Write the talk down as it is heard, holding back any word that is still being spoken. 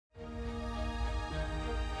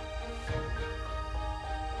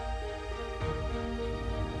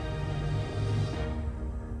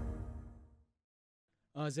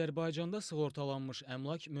Azərbaycanda sığortalanmış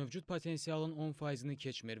əmlak mövcud potensialın 10%-ni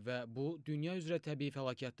keçmir və bu, dünya üzrə təbii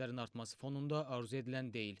fəlakətlərin artması fonunda arzu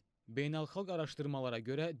edilən deyil. Beynəlxalq araşdırmalara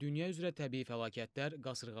görə dünya üzrə təbii fəlakətlər,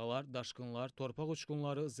 qasırğalar, daşqınlar, torpaq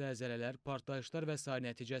uçqunları, zəlzələlər, partlayışlar və s.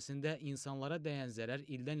 nəticəsində insanlara dəyən zərər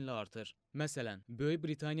ildən ilə artır. Məsələn, Böyük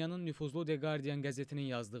Britaniyanın nüfuzlu The Guardian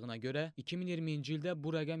qəzetinin yazdığına görə 2020-ci ildə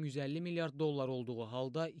bu rəqəm 150 milyard dollar olduğu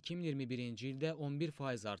halda 2021-ci ildə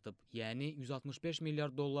 11% artıb, yəni 165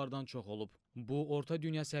 milyard dollardan çox olub. Bu, orta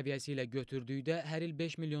dünya səviyyəsi ilə götürdükdə hər il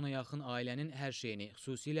 5 milyona yaxın ailənin hər şeyini,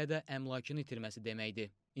 xüsusilə də əmlakını itirməsi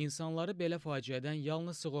deməkdir. İnsanları belə faciədən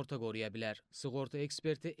yalnız sığorta qoruya bilər. Sığorta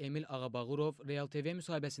eksperti Emil Ağabağurov Real TV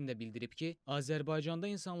müsahibəsində bildirib ki, Azərbaycanda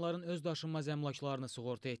insanların öz daşınmaz əmlaklarını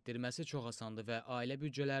sığorta etdirməsi çox asandır və ailə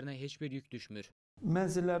büdcələrinə heç bir yük düşmür.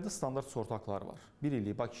 Mənzillərdə standart sığorta haqları var. Bir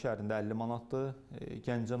illik Bakı şəhərində 50 manatdır,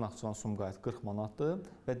 Gəncə, Naxçıvan, Sumqayıt 40 manatdır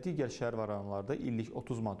və digər şəhər və rayonlarda illik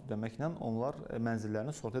 30 manat ödəməklə onlar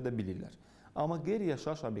mənzillərini sığorta edə bilirlər. Amma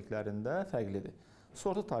qeyri-yaşayış obyektlərində fərqlidir.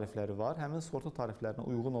 Sığorta tarifləri var, həmin sığorta tariflərinə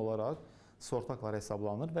uyğun olaraq sığorta haqları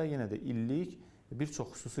hesablanır və yenə də illik bir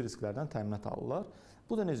çox xüsusi risklərdən təminat alırlar.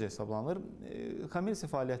 Bu da necə hesablanır? Kommersiya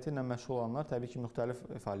fəaliyyəti ilə məşğul olanlar təbii ki, müxtəlif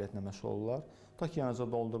fəaliyyətlə məşğul olurlar. Tutaq ki,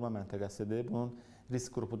 yanacaq doldurma məntəqəsidir, bunun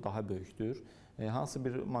risk qrupu daha böyükdür. Hansı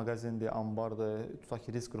bir mağazindir, anbarıdır, tutaq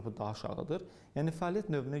ki, risk qrupu daha aşağıdır. Yəni,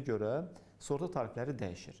 fəaliyyət növünə görə sığorta tarifləri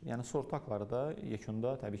dəyişir. Yəni, sığorta haqları da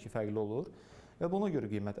yekunda təbii ki, fərqli olur. Və buna görə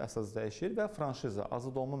qiymət əsas dəyişir və franşiza,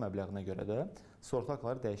 azad olma məbləğinə görə də sığorta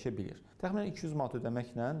haqları dəyişə bilir. Təxminən 200 manat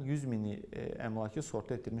ödəməklə 100 mini əmlakı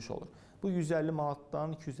sığorta etdirmiş olur. Bu 150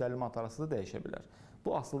 manatdan 250 manat arası da dəyişə bilər.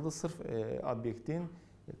 Bu asılıdır sırf obyektin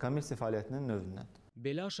kommersiya fəaliyyətinin növündən.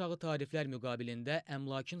 Belə aşağı tariflər müqabilində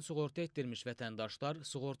əmlakın sığorta etdirmiş vətəndaşlar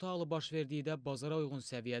sığorta halı baş verdikdə bazara uyğun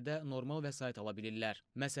səviyyədə normal vəsait ala bilirlər.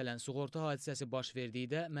 Məsələn, sığorta hadisəsi baş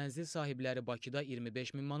verdikdə mənzil sahibləri Bakıda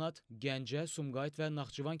 25 min manat, Gəncə, Sumqayıt və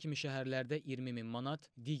Naxçıvan kimi şəhərlərdə 20 min manat,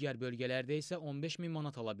 digər bölgələrdə isə 15 min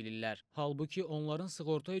manat ala bilirlər. Halbuki onların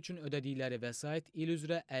sığorta üçün ödədikləri vəsait il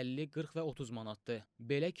üzrə 50, 40 və 30 manatdır.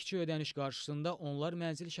 Belə kiçik ödəniş qarşısında onlar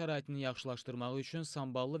mənzil şəraitini yaxşılaşdırmağı üçün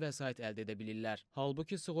samballı vəsait əldə edə bilirlər.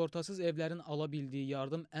 Halbuki sığortasız evlərin ala bildiyi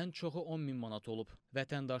yardım ən çoxu 10 min manat olub.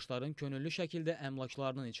 Vətəndaşların könüllü şəkildə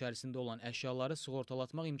əmlaklarının içərisində olan əşyaları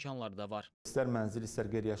sığortalatmaq imkanları da var. İstər mənzil,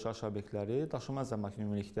 istər qeyri-yaşayış obyektləri daşınmaz əmlakın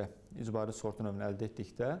ümumilikdə icbari sığorta növünü əldə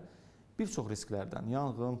etdikdə bir çox risklərdən,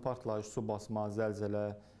 yanğın, partlayış, su basma, zəlzələ,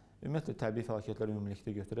 ümumiyyətlə təbii fəlakətləri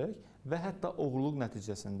ümumilikdə götürək və hətta oğurluq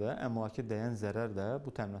nəticəsində əmlaka dəyən zərər də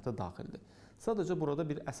bu təminata daxildir. Sadəcə burada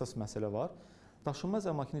bir əsas məsələ var. Daşınmaz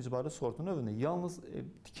əmlakın icbari sığorta növündə yalnız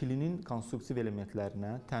tikilinin konstruktiv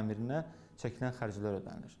elementlərinə, təmirinə çəkilən xərclər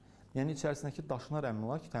ödənilir. Yəni, içərisindəki daşınar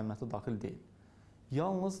əmlak təminata daxil deyil.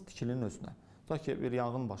 Yalnız tikilinin özünə. Tutaq ki, bir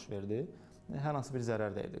yanğın baş verdi, hər hansı bir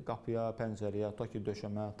zərər dəydi. Qapıya, pəncərəyə, tutaq ki,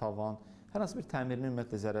 döşəmə, tavan, hər hansı bir təmirinin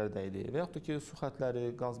ümumiyyətlə zərər dəydi və yaxud da ki, su xətləri,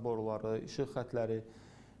 qaz boruları, işıq xətləri,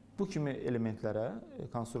 bu kimi elementlərə,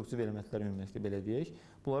 konstruktiv elementlərə ümumiyyətlə belə deyək,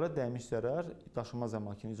 bunlara dəymiş zərər daşınmaz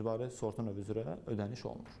əmlakın icbari sığorta növü üzrə ödəniş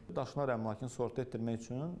olunur. Daşınar əmlakını sığorta etdirmək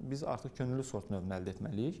üçün biz artıq könüllü sığorta növünü əldə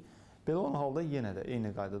etməliyik. Belə olan halda yenə də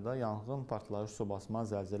eyni qaydada yanğın, partlayış, su basma,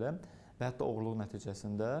 zəlzələ və hətta oğurluq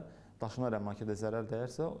nəticəsində daşınar əmlakədə zərər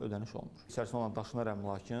dəyərsə ödəniş olunur. İçərisində olan daşınar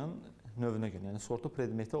əmlakın növünə görə, yəni sığorta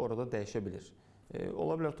predmeti orada dəyişə bilir.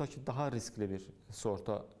 Ola bilər tutaq ki, daha riskli bir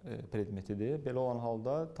sığorta predmetidir. Belə olan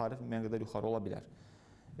halda tarif müəyyən qədər yuxarı ola bilər.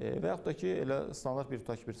 Və yaxud da ki, elə standart bir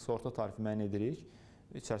tutaq ki, bir sığorta tarifi müəyyən edirik.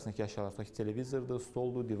 İçərisindəki əşyalar tutaq ki, televizordur,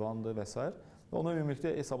 stoldur, divandır və s. Və ona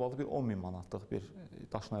ümumilikdə hesabladı bir 10 min manatlıq bir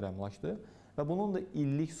daşınar əmlakdır. Və bunun da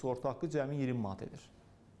illik sığorta haqqı cəmi 20 manat edir.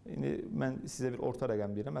 İndi mən sizə bir orta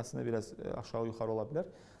rəqəm deyirəm, əslində biraz aşağı-yuxarı ola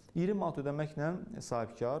bilər. 20 manat ödəməklə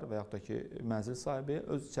sahibkar və yaxud da ki, mənzil sahibi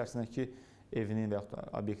öz içərisindəki evinin və yaxud da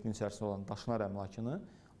obyektin içərisində olan daşınar əmlakını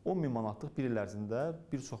 10 min manatlıq bir il ərzində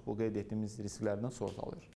bir çox bu qeyd etdiyimiz risklərdən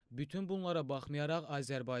sığortalayır. Bütün bunlara baxmayaraq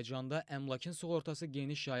Azərbaycanda əmlakın sığortası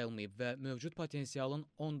geniş yayılmayıb və mövcud potensialın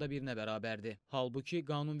 1/10-nə bərabərdir. Halbuki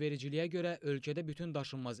qanunvericiliyə görə ölkədə bütün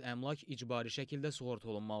daşınmaz əmlak icbari şəkildə sığorta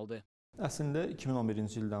olunmalıdır. Əslində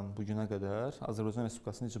 2011-ci ildən bu günə qədər Azərbaycan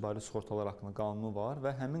Respublikasının icbari sığortalar haqqında qanunu var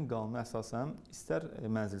və həmin qanuna əsasən istər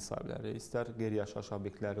mənzil sahibləri, istər qeyri-yaşayış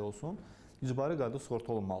obyektləri olsun, icbari qaydada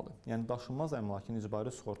sığorta olunmalıdır. Yəni, daşınmaz əmlakın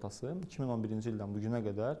icbari sığortası 2011-ci ildən bu günə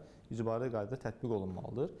qədər icbari qaydada tətbiq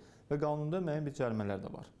olunmalıdır və qanunda müəyyən bir cərimələr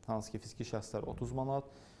də var. Hansı ki, fiziki şəxslər 30 manat,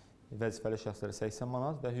 vəzifəli şəxslər 80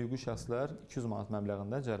 manat və hüquqi şəxslər 200 manat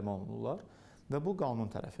məbləğində cərimə olunurlar. Və bu qanun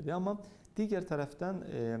tərəfidir. Amma digər tərəfdən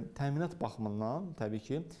təminat baxımından təbii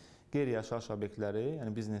ki, qeyri-yaşayış obyektləri,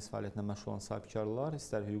 yəni biznes fəaliyyətinə məşğul olan sahibkarlar,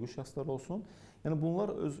 istər hüquqi şəxslər olsun, yəni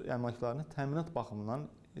bunlar öz əmlaklarını təminat baxımından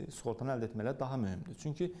sığortanı əldə etmələri daha mühümdür.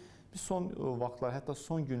 Çünki biz son vaxtlar, hətta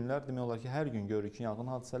son günlər demək olar ki, hər gün görürük ki,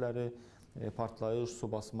 yanğın hadisələri, partlayış, su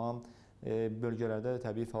basma, bölgələrdə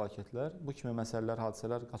təbii fəlakətlər, bu kimi məsələlər,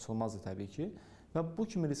 hadisələr qaçılmazdır təbii ki. Və bu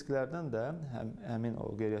kimi risklərdən də həmin o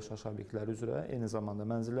qeyri-yaşayış obyektləri üzrə, eyni zamanda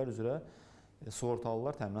mənzillər üzrə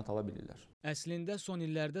sığortalılar təminat ala bilirlər. Əslində son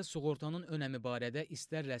illərdə sığortanın önəmi barədə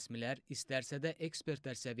istər rəsmilər, istərsə də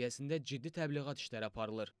ekspertlər səviyyəsində ciddi təbliğat işləri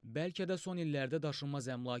aparılır. Bəlkə də son illərdə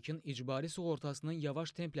daşınmaz əmlakın icbari sığortasının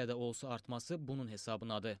yavaş templə də olsa artması bunun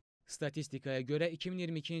hesabınadır. Statistikaya görə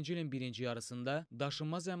 2022-ci ilin birinci yarısında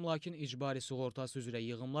daşınmaz əmlakın icbari sığortası üzrə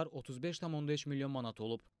yığımlar 35,3 milyon manat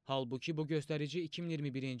olub. Halbuki bu göstərici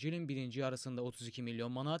 2021-ci ilin birinci yarısında 32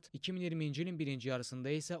 milyon manat, 2020-ci ilin birinci yarısında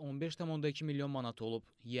isə 15,2 milyon manat olub.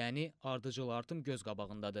 Yəni, ardıcıl artım göz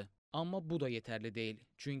qabağındadır. Amma bu da yetərli deyil.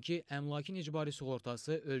 Çünki əmlakın icbari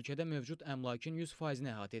sığortası ölkədə mövcud əmlakın 100%-ni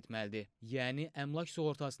əhatə etməlidir. Yəni, əmlak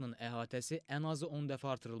sığortasının əhatəsi ən azı 10 dəfə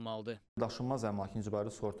artırılmalıdır. Daşınmaz əmlakın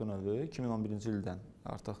icbari sığorta növü 2011-ci ildən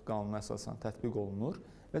artıq qanuna əsasən tətbiq olunur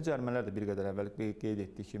və cərimələr də bir qədər əvvəl qeyd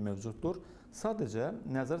etdik ki, mövcuddur. Sadəcə,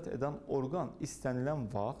 nəzarət edən orqan istənilən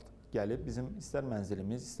vaxt gəlib bizim istər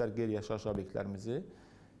mənzilimiz, istər qeyri-yaşayış obyektlərimizi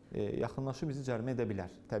yaxınlaşıb bizi cərimə edə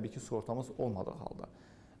bilər. Təbii ki, sığortamız olmadığı halda.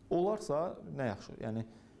 Olarsa nə yaxşı, yəni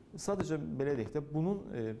sadəcə belə deyək də, bunun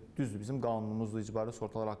düzdür, bizim qanunumuzdur, icbari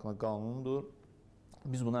sığortalar haqqında qanundur,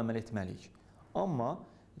 biz buna əməl etməliyik. Amma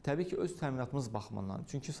təbii ki, öz təminatımız baxımından,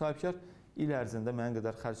 çünki sahibkar il ərzində müəyyən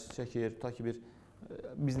qədər xərc çəkir, tutaq ki, bir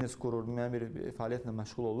biznes qurur, müəyyən bir fəaliyyətlə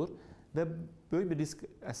məşğul olur və böyük bir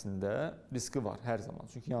riski var hər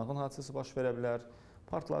zaman. Çünki yanğın hadisəsi baş verə bilər,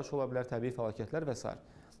 partlayış ola bilər, təbii fəlakətlər və s.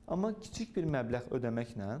 Amma kiçik bir məbləğ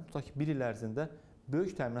ödəməklə, tutaq ki, bir il ərzində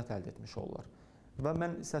böyük təminat əldə etmiş olurlar. Və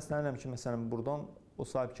mən səslənirəm ki, məsələn, buradan o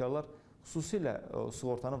sahibkarlar xüsusilə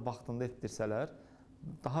sığortanı vaxtında etdirsələr,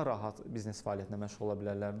 daha rahat biznes fəaliyyətinə məşğul ola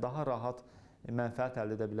bilərlər, daha rahat mənfəət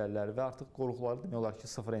əldə edə bilərlər və artıq qorxuları demək olar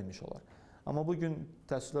ki, sıfıra enmiş olar. Amma bugün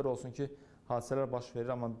təəssüflər olsun ki, hadisələr baş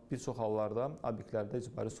verir, amma bir çox hallarda obyektlərdə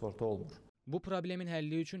icbari sığorta olmur. Bu problemin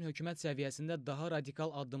həlli üçün hökumət səviyyəsində daha radikal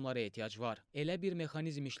addımlara ehtiyac var. Elə bir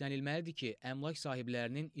mexanizm işlənilməlidir ki, əmlak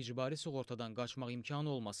sahiblərinin icbari sığortadan qaçmaq imkanı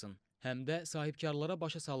olmasın. Həm də sahibkarlara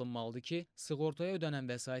başa salınmalıdır ki, sığortaya ödənən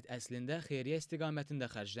vəsait əslində xeyriyyə istiqamətində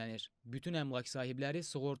xərclənir. Bütün əmlak sahibləri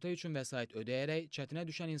sığorta üçün vəsait ödəyərək çətinə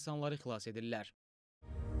düşən insanları xilas edirlər.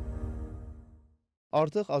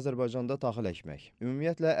 Artıq Azərbaycanda taxıl əkmək,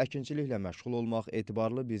 ümumiyyətlə əkinçiliklə məşğul olmaq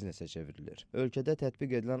etibarlı biznesə çevrilir. Ölkədə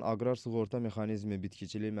tətbiq edilən aqrar sığorta mexanizmi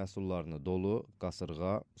bitkiçilik məhsullarını dolu,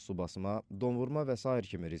 qasırğa, su basma, donvurma və sair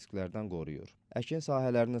kimi risklərdən qoruyur. Əkin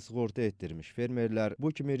sahələrini sığorta etdirmiş fermerlər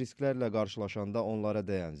bu kimi risklərlə qarşılaşanda onlara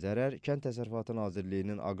dəyən zərər Kənd Təsərrüfatı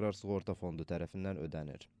Nazirliyinin Aqrar Sığorta Fondu tərəfindən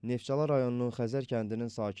ödənir. Neftçala rayonunun Xəzər kəndinin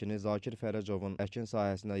sakini Zakir Fərəcovun əkin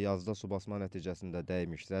sahəsinə yazda su basma nəticəsində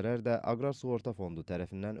dəymiş zərər də Aqrar Sığorta Fondu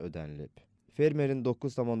tərəfindən ödənilib. Fermerin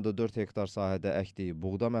 9,4 hektar sahədə əkdiyi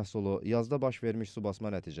buğda məhsulu yazda baş vermiş su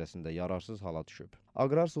basma nəticəsində yararsız hala düşüb.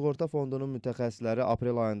 Aqrar Sığorta Fondunun mütəxəssisləri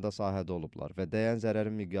aprel ayında sahədə olublar və dəyən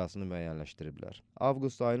zərərin miqyasını müəyyənləşdiriblər.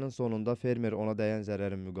 Avqust ayının sonunda fermer ona dəyən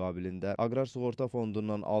zərərin müqabilində Aqrar Sığorta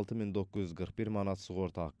Fondundan 6.941 manat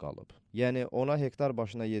sığorta haqqı alıb. Yəni ona hektar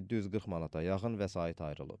başına 740 manata yaxın vəsait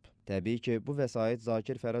ayrılıb. Təbii ki, bu vəsait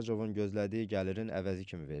Zakir Fərəcovun gözlədiyi gəlirin əvəzi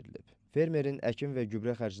kimi verilib. Fermerin əkin və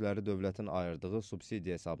gübrə xərcləri dövlətin ayırdığı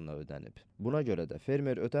subsidiya hesabına ödənib. Buna görə də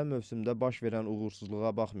fermer ötən mövsümdə baş verən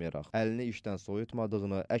uğursuzluğa baxmayaraq əlini işdən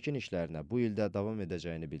soyutmadığını, əkin işlərinə bu ildə davam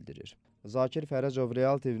edəcəyini bildirir. Zakir Fərəcov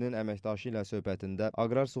Real TV-nin əməkdaşı ilə söhbətində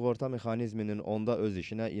aqrar sığorta mexanizminin onda öz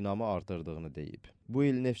işinə inamı artırdığını deyib. Bu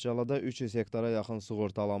il Neftçalada 300 hektara yaxın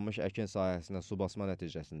sığortalanmış əkin sahəsinə su basma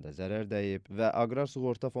nəticəsində zərər dəyib və Aqrar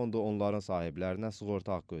Sığorta Fondu onların sahiblərinə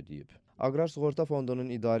sığorta haqqı ödəyib. Aqrar Sığorta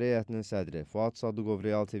Fondunun idarə heyətinin sədri Fuad Sadıqov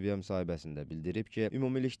Real TV-yə müsahibəsində bildirib ki,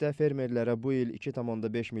 ümumilikdə fermerlərə bu il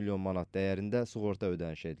 2,5 milyon manat dəyərində sığorta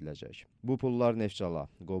ödənişi ediləcək. Bu pullar Neftçala,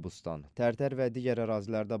 Qobustan, Tərtər və digər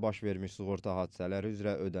ərazilərdə baş vermiş sığorta hadisələri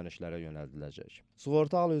üzrə ödənişlərə yönəldiləcək.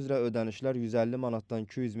 Sığorta halı üzrə ödənişlər 150 manatdan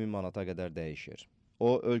 200 min manata qədər dəyişir.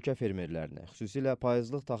 O, ölkə fermerlərini, xüsusilə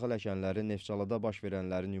payızlıq taxıl əkənləri Neftçalada baş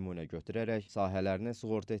verənləri nümunə götürərək sahələrini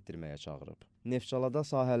sığorta etdirməyə çağırıb. Neftçalada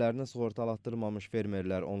sahələrini sığortalatdırmamış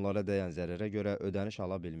fermerlər onlara dəyən zərərə görə ödəniş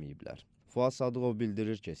ala bilməyiblər. Fuad Sadıqov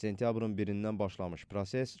bildirir ki, sentyabrın 1-dən başlamış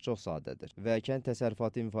proses çox sadədir və kənd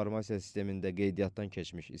təsərrüfatı informasiya sistemində qeydiyyatdan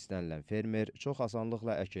keçmiş istənilən fermer çox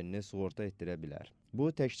asanlıqla əkinini sığorta etdirə bilər. Bu,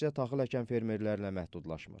 təkcə taxıl əkən fermerlərlə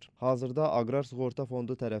məhdudlaşmır. Hazırda Aqrar Sığorta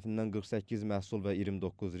Fondu tərəfindən 48 məhsul və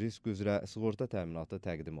 29 risk üzrə sığorta təminatı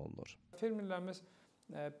təqdim olunur. Fermerlərimiz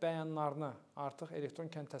bəyanlarını artıq elektron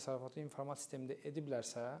kənd təsərrüfatı informasiya sistemində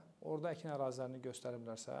ediblərsə, orada əkin ərazilərini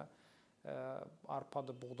göstəriblərsə,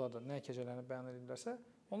 arpadır, buğdadır, nə əkəcəklərini bəyan ediblərsə,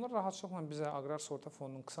 onlar rahatlıqla bizə Aqrar Sığorta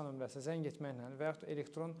Fondunun qısa nömrəsinə zəng etməklə və yaxud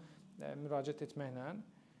elektron müraciət etməklə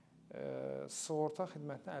sığorta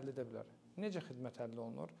xidmətini əldə edə bilər. Necə xidmət əldə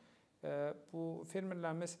olunur? Bu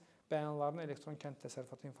fermerlərimiz bəyanlarını elektron kənd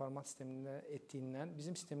təsərrüfatı informasiya sistemində etdiyindən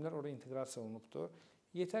bizim sistemlər oraya inteqrasiya olunubdur.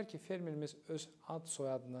 Yetər ki, fermerimiz öz ad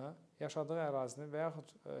soyadını, yaşadığı ərazini və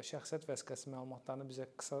yaxud şəxsiyyət vəsiqəsi məlumatlarını bizə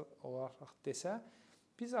qısa olaraq desə,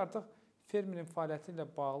 biz artıq fermerin fəaliyyəti ilə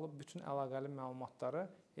bağlı bütün əlaqəli məlumatları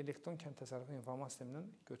elektron kənd təsərrüfatı informasiya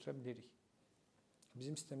sistemindən götürə bilirik.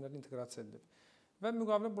 Bizim sistemlərlə inteqrasiya edilib. Və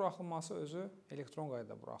müqavilə buraxılması özü elektron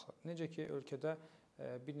qaydada buraxılır. Necə ki, ölkədə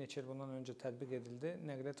bir neçə il bundan öncə tətbiq edildi,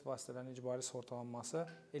 nəqliyyat vasitələrinin icbari sığortalanması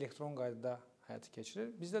elektron qaydada həyata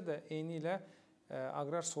keçirilir. Bizdə də eyni ilə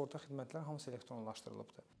aqrar sığorta xidmətləri hamısı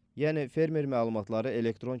elektronlaşdırılıbdır. Yəni, fermer məlumatları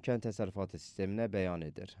elektron kənd təsərrüfatı sisteminə bəyan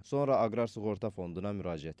edir. Sonra Aqrar Sığorta Fonduna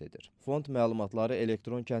müraciət edir. Fond məlumatları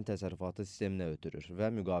elektron kənd təsərrüfatı sisteminə ötürür və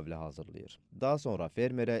müqavilə hazırlayır. Daha sonra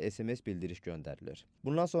fermerə SMS bildiriş göndərilir.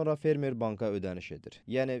 Bundan sonra fermer banka ödəniş edir.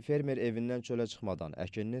 Yəni, fermer evindən çölə çıxmadan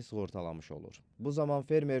əkinini sığortalamış olur. Bu zaman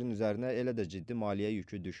fermerin üzərinə elə də ciddi maliyyə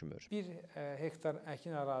yükü düşmür. 1 hektar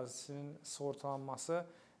əkin ərazisinin sığortalanması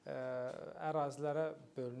ərazilərə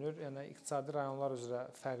bölünür, yəni iqtisadi rayonlar üzrə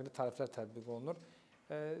fərqli tariflər tətbiq olunur.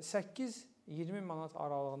 8-20 manat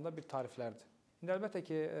aralığında bir tariflərdir. İndi əlbəttə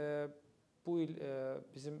ki, bu il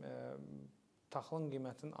bizim taxılın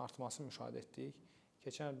qiymətinin artmasını müşahidə etdik.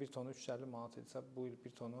 Keçən il 1 tonu 350 manat idisə, bu il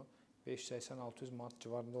 1 tonu 580-600 manat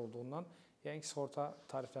civarında olduğundan, yəni ki, sığorta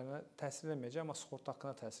tariflərinə təsir etməyəcək, amma sığorta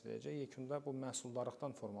haqqına təsir edəcək. Yekunda bu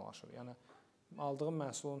məhsuldarlıqdan formalaşır. Yəni aldığı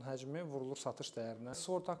məhsulun həcmi vurulur satış dəyərinə.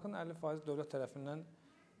 Sığorta haqqının 50% dövlət tərəfindən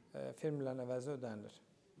fermerlərin əvəzinə ödənilir.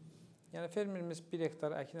 Yəni fermerimiz 1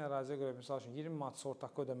 hektar əkin əraziyə görə misal üçün 20 manat sığorta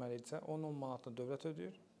haqqı ödəməli idisə, onun 10 manatını dövlət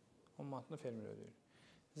ödəyir, 10 manatını fermer ödəyir.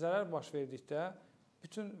 Zərər baş verdikdə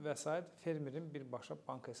bütün vəsait fermerin birbaşa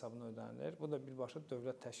banka hesabına ödənilir. Bu da birbaşa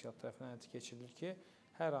dövlət təşkilatı tərəfindən həyata keçirilir ki,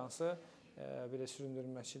 hər hansı belə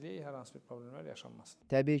süründürməçilik, hər hansı bir problemlər yaşanmasın.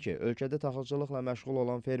 Təbii ki, ölkədə taxılçılıqla məşğul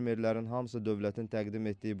olan fermerlərin hamısı dövlətin təqdim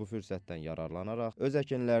etdiyi bu fürsətdən yararlanaraq öz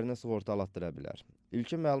əkinlərini sığortalatdıra bilər.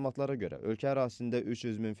 İlkin məlumatlara görə ölkə ərazisində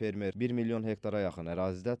 300 min fermer 1 milyon hektara yaxın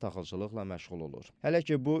ərazidə taxılçılıqla məşğul olur. Hələ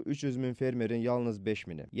ki, bu 300 min fermerin yalnız 5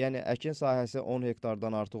 mini, yəni əkin sahəsi 10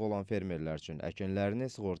 hektardan artıq olan fermerlər üçün əkinlərini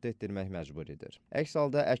sığorta etdirmək məcburidir. Əks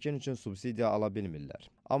halda əkin üçün subsidiya ala bilmirlər.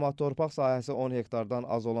 Amma torpaq sahəsi 10 hektardan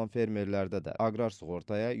az olan fermerlərdə də aqrar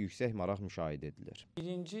sığortaya yüksək maraq müşahidə edilir.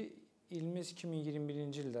 Birinci ilimiz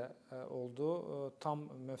 2021-ci ildə oldu. Tam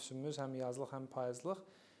mövsümümüz həm yazlıq, həm payızlıq.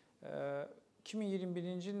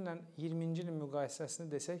 2021-ci illə 20-ci ilin müqayisəsini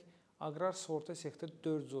desək, aqrar sığorta sektoru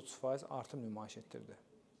 430% artım nümayiş etdirdi.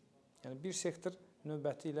 Yəni bir sektor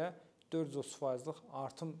növbəti ilə 430%lıq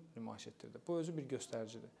artım nümayiş etdirdi. Bu özü bir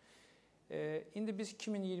göstəricidir. İndi biz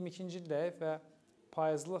 2022-ci ildəyik və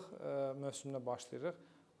payızlıq mövsümünə başlayırıq.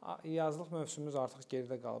 Yazlıq mövsümümüz artıq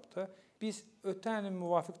geridə qalıbdır. Biz ötən ilin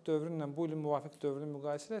müvafiq dövrü ilə bu ilin müvafiq dövrünü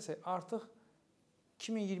müqayisə etsək, artıq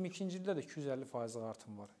 2022-ci ildə də 250%lıq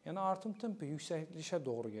artım var. Yəni artım tempi yüksəlişə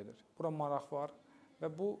doğru gedir. Bura maraq var və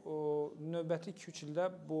bu növbəti 2-3 ildə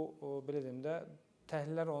bu belə deyim də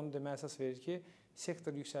təhlillər onu deməyə əsas verir ki,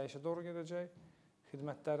 sektor yüksəlişə doğru gedəcək,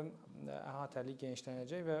 xidmətlərin əhatəli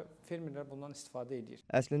genişlənəcək və fermerlər bundan istifadə edir.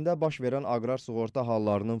 Əslində baş verən aqrar sığorta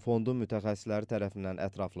hallarının fondun mütəxəssisləri tərəfindən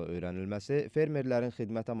ətraflı öyrənilməsi fermerlərin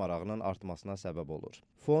xidmətə marağının artmasına səbəb olur.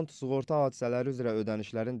 Fond sığorta hadisələri üzrə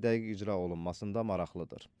ödənişlərin dəqiq icra olunmasında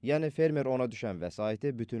maraqlıdır. Yəni fermer ona düşən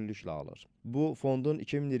vəsaiti bütünlüklə alır. Bu, fondun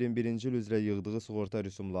 2021-ci il üzrə yığdığı sığorta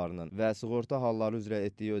rüsumlarının və sığorta halları üzrə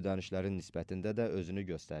etdiyi ödənişlərin nisbətində də özünü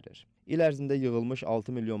göstərir. İl ərzində yığılmış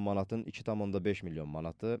 6 milyon manatın 2,5 milyon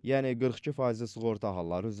manatı, yəni 42% sığorta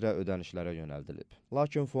halları üzrə ödənişlərə yönəldilib.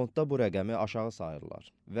 Lakin fondda bu rəqəmi aşağı sayırlar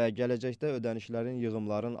və gələcəkdə ödənişlərin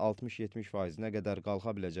yığımların 60-70%-nə qədər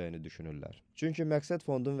qalxa biləcəyini düşünürlər. Çünki məqsəd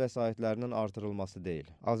fondun vəsaitlərinin artırılması deyil,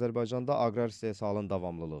 Azərbaycanda aqrar istehsalın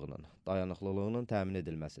davamlılığının, dayanıqlılığının təmin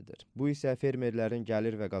edilməsidir. Bu isə fermerlərin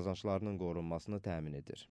gəlir və qazanclarının qorunmasını təmin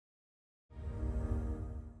edir.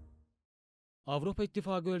 Avropa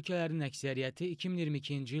İttifaqı ölkələrinin əksəriyyəti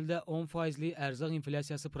 2022-ci ildə 10%lik ərzaq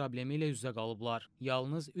inflyasiyası problemi ilə üz-üzə qalıblar.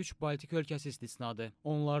 Yalnız 3 Baltik ölkəsi istisnadır.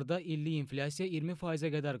 Onlarda illik inflyasiya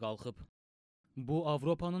 20%-ə qədər qalxıb. Bu,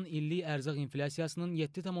 Avropanın illik ərzaq inflyasiyasının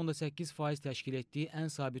 7,8% təşkil etdiyi ən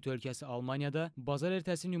sabit ölkəsi Almaniyada bazar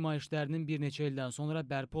ertəsi nümayişlərinin bir neçə ildən sonra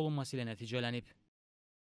bərpa olunması ilə nəticələnib.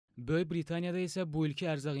 Böyük Britaniyada isə bu ilki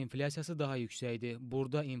ərzaq inflyasiyası daha yüksəkdir.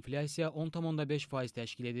 Burada inflyasiya 10,5%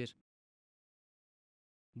 təşkil edir.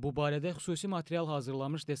 Bu barədə xüsusi material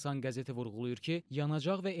hazırlamış Desan qəzeti vurğulayır ki,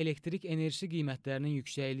 yanacaq və elektrik enerjisi qiymətlərinin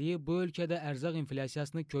yüksəkliyi bu ölkədə ərzaq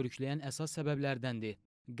inflyasiyasını körükləyən əsas səbəblərdəndir.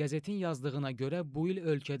 Qəzetin yazdığına görə bu il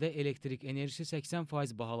ölkədə elektrik enerjisi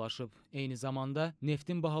 80% bahalaşıb. Eyni zamanda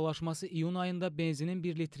neftin bahalaşması iyun ayında benzinin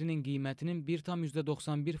 1 litrinin qiymətinin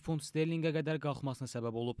 1,91 funt sterlinqə qədər qalxmasına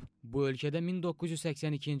səbəb olub. Bu ölkədə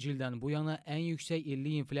 1982-ci ildən bu yana ən yüksək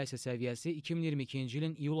illik inflyasiya səviyyəsi 2022-ci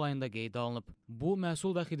ilin iyul ayında qeydə alınıb. Bu,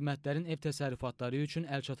 məhsul və xidmətlərin ev təsərrüfatları üçün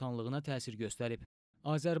əlçatanlığına təsir göstərib.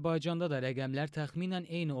 Azərbaycanda da rəqəmlər təxminən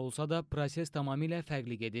eyni olsa da proses tamamilə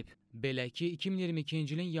fərqli gedib. Belə ki,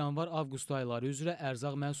 2022-ci ilin yanvar-avqust ayları üzrə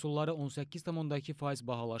ərzaq məhsulları 18,2%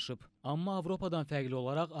 bahalaşıb. Amma Avropadan fərqli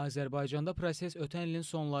olaraq Azərbaycanda proses ötən ilin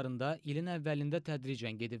sonlarında, ilin əvvəlində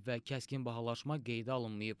tədricən gedib və kəskin bahalaşma qeydə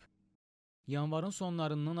alınmayıb. Yanvarın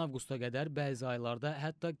sonlarından avqusta qədər bəzi aylarda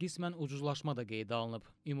hətta qismən ucuzlaşma da qeydə alınıb.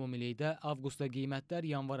 Ümumilikdə avqustda qiymətlər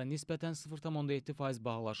yanvara nisbətən 0,7%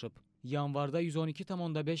 bahalaşıb. Yanvarda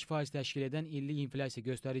 112,5% təşkil edən illik inflyasiya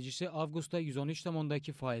göstəricisi avqustda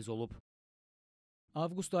 113,2% olub.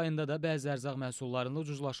 Avqust ayında da bəzi ərzaq məhsullarında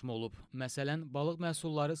ucuzlaşma olub. Məsələn, balıq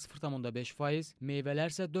məhsulları 0,5%,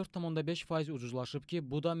 meyvələr isə 4,5% ucuzlaşıb ki,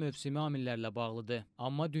 bu da mövsümi amillərlə bağlıdır.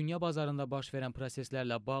 Amma dünya bazarında baş verən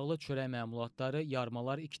proseslərlə bağlı çörək məmulatları,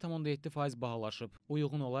 yarmalar 2,7% bahalaşıb.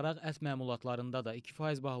 Uyğun olaraq ət məmulatlarında da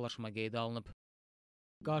 2% bahalaşma qeydə alınıb.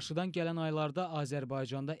 Qarşıdan gələn aylarda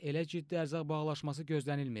Azərbaycanda elə ciddi ərzaq bahalaşması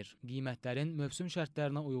gözlənilmir. Qiymətlərin mövsüm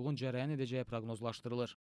şərtlərinə uyğun cərəyan edəcəyi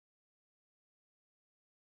proqnozlaşdırılır.